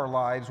live our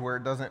lives where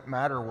it doesn't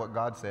matter what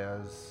God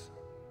says.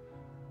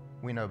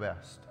 We know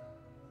best.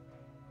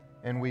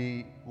 And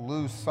we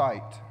lose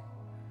sight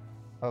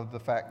of the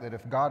fact that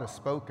if God has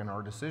spoken,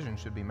 our decision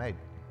should be made.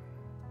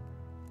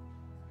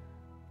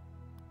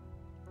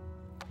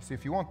 See,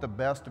 if you want the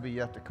best to be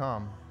yet to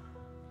come,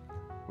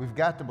 we've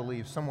got to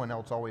believe someone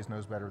else always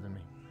knows better than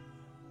me.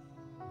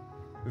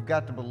 We've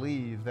got to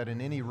believe that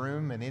in any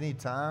room, at any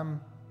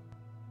time,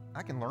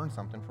 I can learn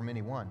something from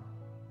anyone.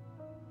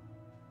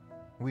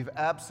 We've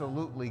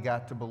absolutely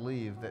got to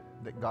believe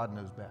that God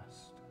knows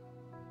best.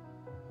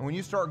 And when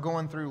you start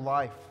going through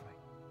life,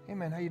 hey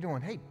man, how you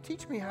doing? Hey,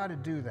 teach me how to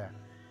do that.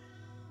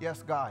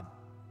 Yes, God.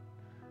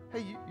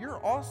 Hey,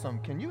 you're awesome.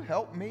 Can you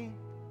help me?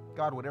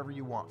 God, whatever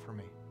you want from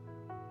me.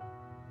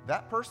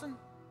 That person,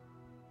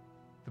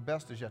 the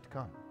best is yet to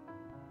come.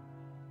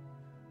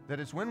 That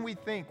it's when we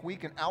think we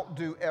can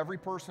outdo every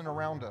person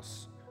around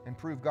us and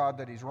prove God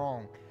that he's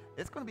wrong,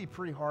 it's going to be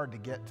pretty hard to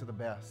get to the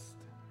best.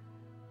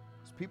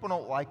 Because people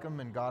don't like them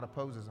and God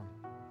opposes them.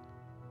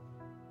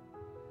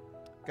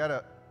 Got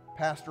a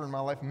pastor in my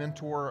life,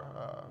 mentor,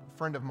 a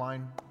friend of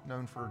mine,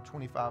 known for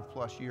 25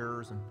 plus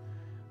years, and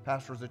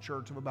pastors a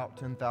church of about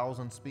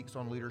 10,000, speaks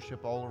on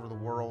leadership all over the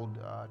world,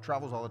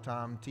 travels all the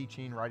time,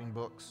 teaching, writing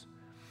books.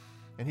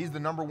 And he's the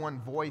number one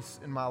voice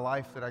in my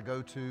life that I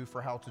go to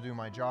for how to do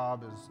my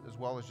job, as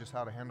well as just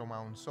how to handle my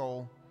own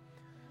soul.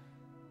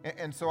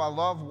 And so I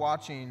love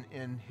watching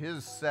in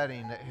his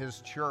setting at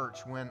his church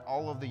when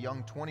all of the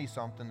young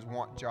 20-somethings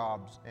want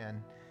jobs,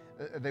 and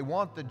they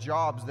want the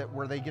jobs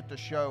where they get to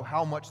show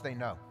how much they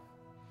know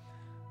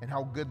and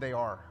how good they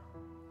are.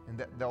 And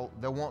that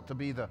they'll want to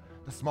be the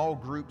small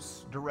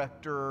groups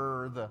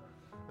director, the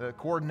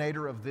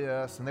coordinator of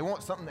this, and they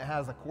want something that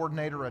has a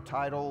coordinator, a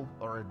title,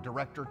 or a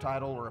director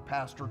title, or a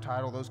pastor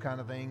title, those kind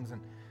of things.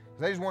 And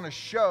they just want to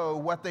show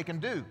what they can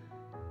do.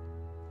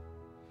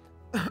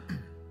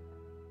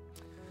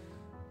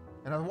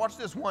 And I watched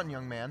this one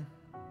young man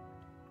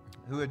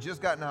who had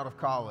just gotten out of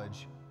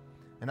college,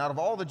 and out of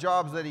all the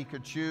jobs that he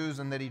could choose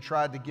and that he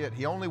tried to get,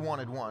 he only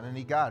wanted one, and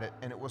he got it,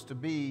 and it was to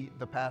be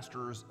the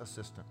pastor's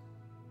assistant.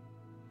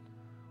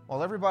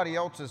 While everybody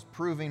else is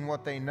proving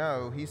what they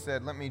know, he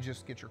said, let me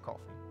just get your coffee.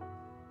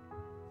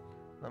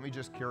 Let me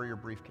just carry your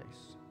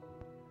briefcase.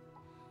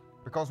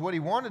 Because what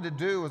he wanted to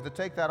do was to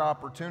take that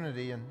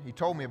opportunity, and he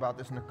told me about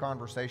this in a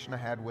conversation I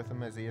had with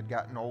him as he had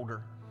gotten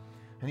older.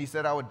 And he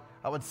said, I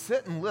would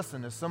sit and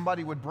listen as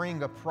somebody would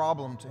bring a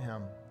problem to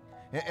him.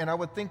 And I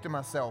would think to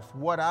myself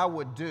what I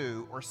would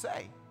do or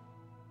say.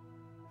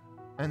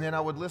 And then I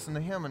would listen to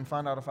him and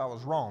find out if I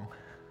was wrong.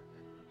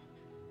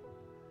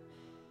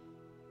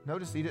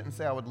 Notice he didn't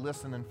say I would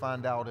listen and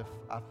find out if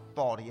I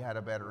thought he had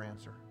a better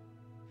answer.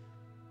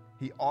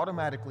 He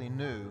automatically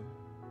knew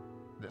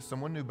that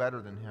someone knew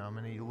better than him,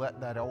 and he let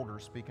that elder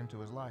speak into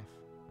his life.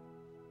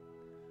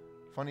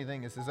 Funny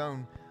thing is, his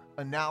own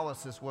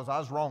analysis was, I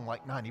was wrong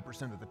like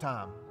 90% of the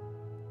time.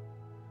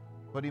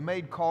 But he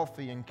made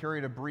coffee and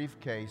carried a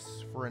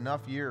briefcase for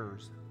enough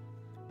years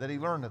that he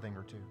learned a thing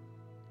or two.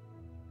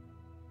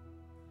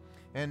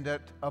 And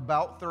at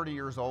about 30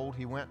 years old,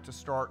 he went to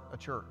start a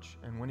church.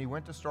 And when he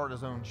went to start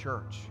his own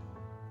church,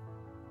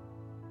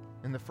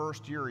 in the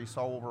first year, he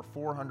saw over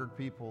 400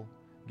 people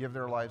give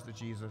their lives to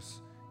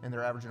Jesus, and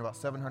they're averaging about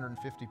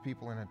 750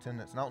 people in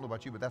attendance. And I don't know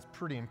about you, but that's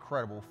pretty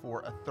incredible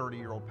for a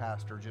 30-year-old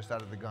pastor just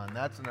out of the gun.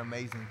 That's an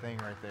amazing thing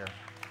right there.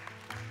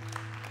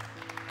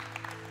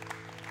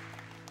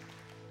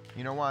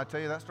 You know why I tell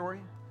you that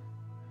story?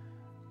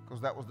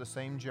 Because that was the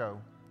same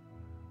Joe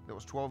that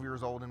was 12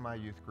 years old in my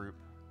youth group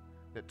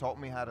that taught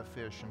me how to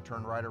fish and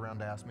turned right around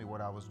to ask me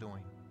what I was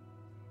doing.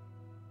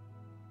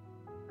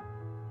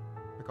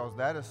 Because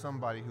that is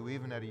somebody who,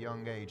 even at a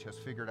young age, has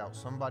figured out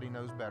somebody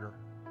knows better.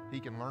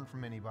 He can learn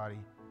from anybody,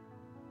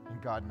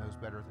 and God knows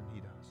better than he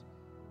does.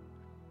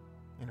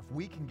 And if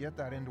we can get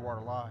that into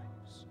our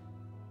lives,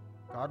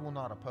 God will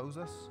not oppose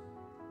us.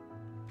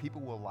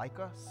 People will like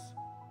us.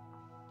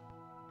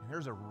 And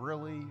there's a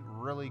really,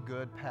 really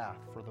good path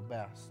for the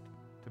best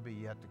to be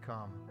yet to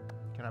come.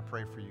 Can I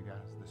pray for you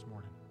guys this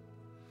morning?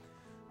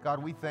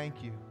 God, we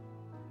thank you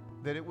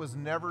that it was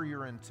never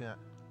your intent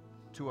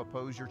to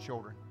oppose your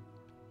children.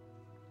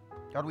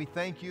 God, we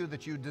thank you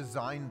that you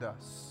designed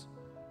us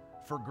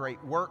for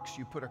great works.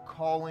 You put a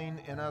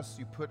calling in us.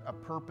 You put a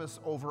purpose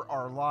over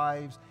our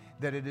lives,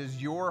 that it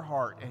is your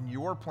heart and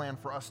your plan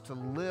for us to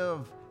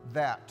live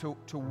that, to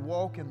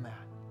walk in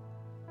that.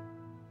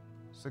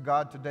 So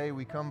God, today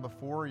we come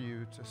before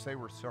you to say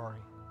we're sorry.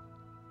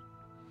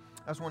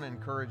 I just want to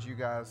encourage you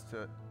guys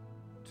to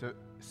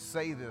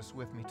say this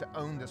with me, to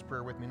own this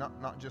prayer with me,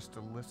 not just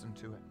to listen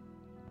to it.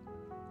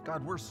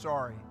 God, we're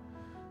sorry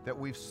that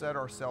we've set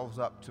ourselves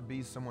up to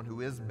be someone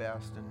who is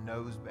best and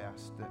knows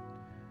best, that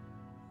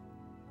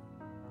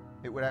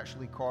it would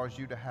actually cause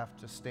you to have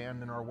to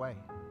stand in our way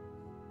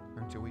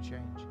until we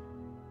change.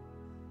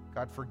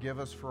 God, forgive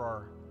us for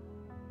our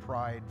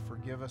pride.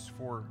 Forgive us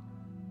for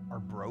our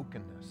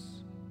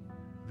brokenness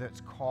that's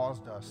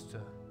caused us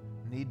to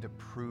need to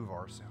prove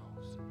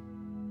ourselves.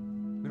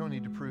 We don't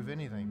need to prove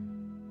anything.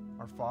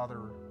 Our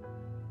Father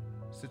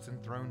sits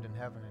enthroned in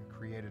heaven and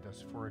created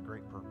us for a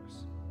great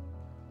purpose.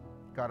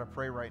 God, I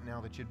pray right now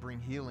that you'd bring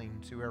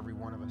healing to every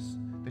one of us,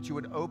 that you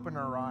would open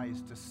our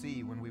eyes to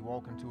see when we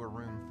walk into a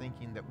room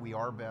thinking that we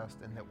are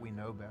best and that we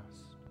know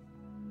best,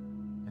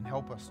 and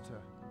help us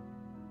to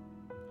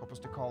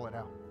call it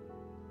out.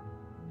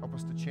 Help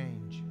us to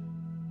change.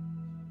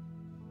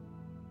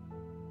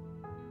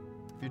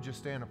 If you just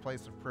stay in a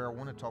place of prayer, I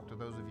want to talk to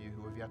those of you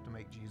who have yet to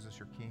make Jesus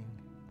your King,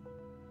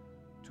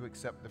 to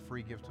accept the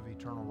free gift of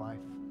eternal life.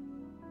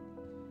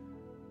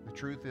 The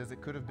truth is,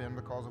 it could have been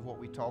because of what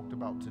we talked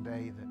about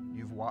today, that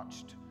you've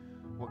watched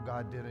what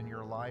God did in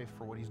your life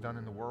or what he's done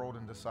in the world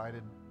and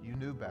decided you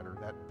knew better,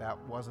 that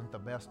wasn't the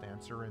best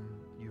answer, and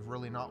you've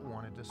really not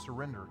wanted to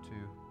surrender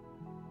to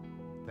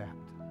that.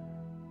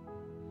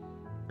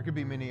 There could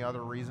be many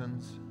other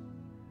reasons,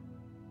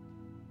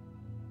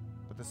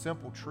 but the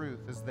simple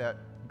truth is that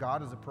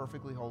God is a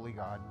perfectly holy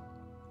God,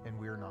 and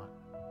we're not.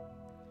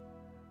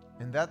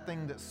 And that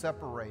thing that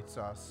separates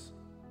us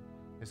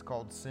is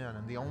called sin.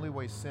 And the only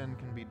way sin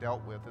can be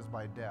dealt with is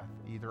by death,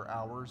 either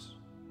ours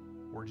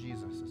or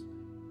Jesus's.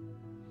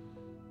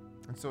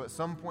 And so at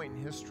some point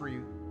in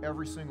history,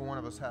 every single one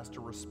of us has to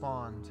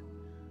respond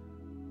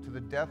to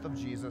the death of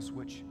Jesus,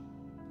 which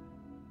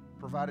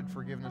provided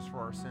forgiveness for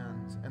our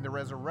sins, and the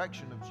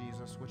resurrection of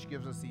Jesus, which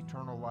gives us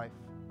eternal life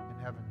in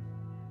heaven.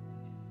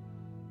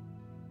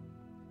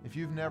 If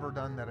you've never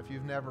done that, if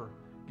you've never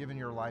given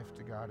your life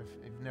to God, if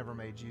you've never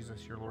made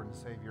Jesus your Lord and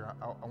Savior,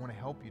 I want to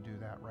help you do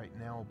that right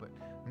now, but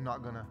I'm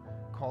not going to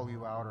call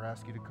you out or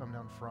ask you to come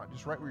down front.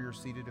 Just right where you're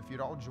seated, if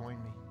you'd all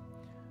join me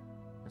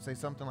and say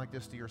something like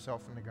this to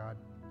yourself and to God.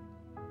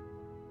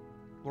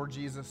 Lord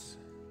Jesus,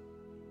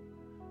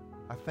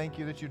 I thank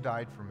you that you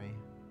died for me,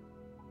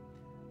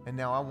 and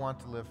now I want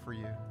to live for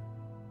you.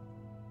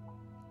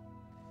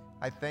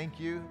 I thank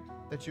you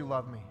that you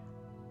love me,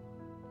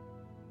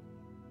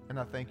 and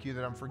I thank you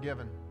that I'm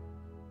forgiven.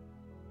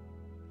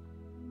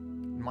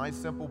 My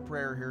simple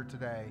prayer here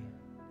today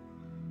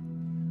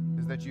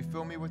is that you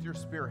fill me with your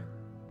Spirit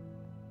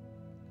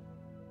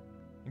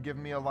and give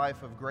me a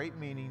life of great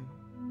meaning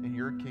in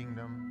your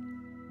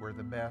kingdom where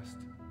the best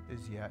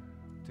is yet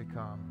to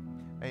come.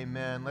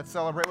 Amen. Let's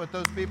celebrate with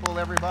those people,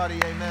 everybody.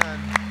 Amen.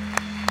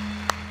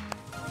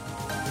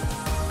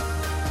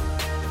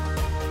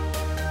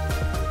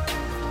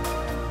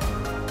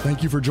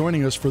 Thank you for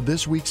joining us for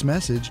this week's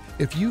message.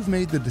 If you've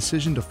made the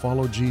decision to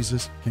follow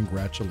Jesus,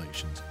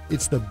 congratulations.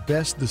 It's the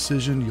best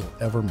decision you'll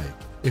ever make.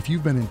 If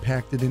you've been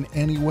impacted in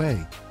any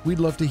way, we'd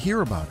love to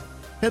hear about it.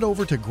 Head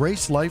over to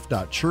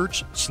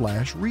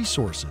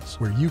GraceLife.Church/resources,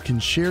 where you can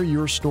share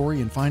your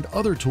story and find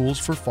other tools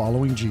for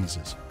following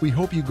Jesus. We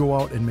hope you go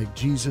out and make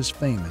Jesus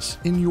famous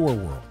in your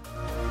world.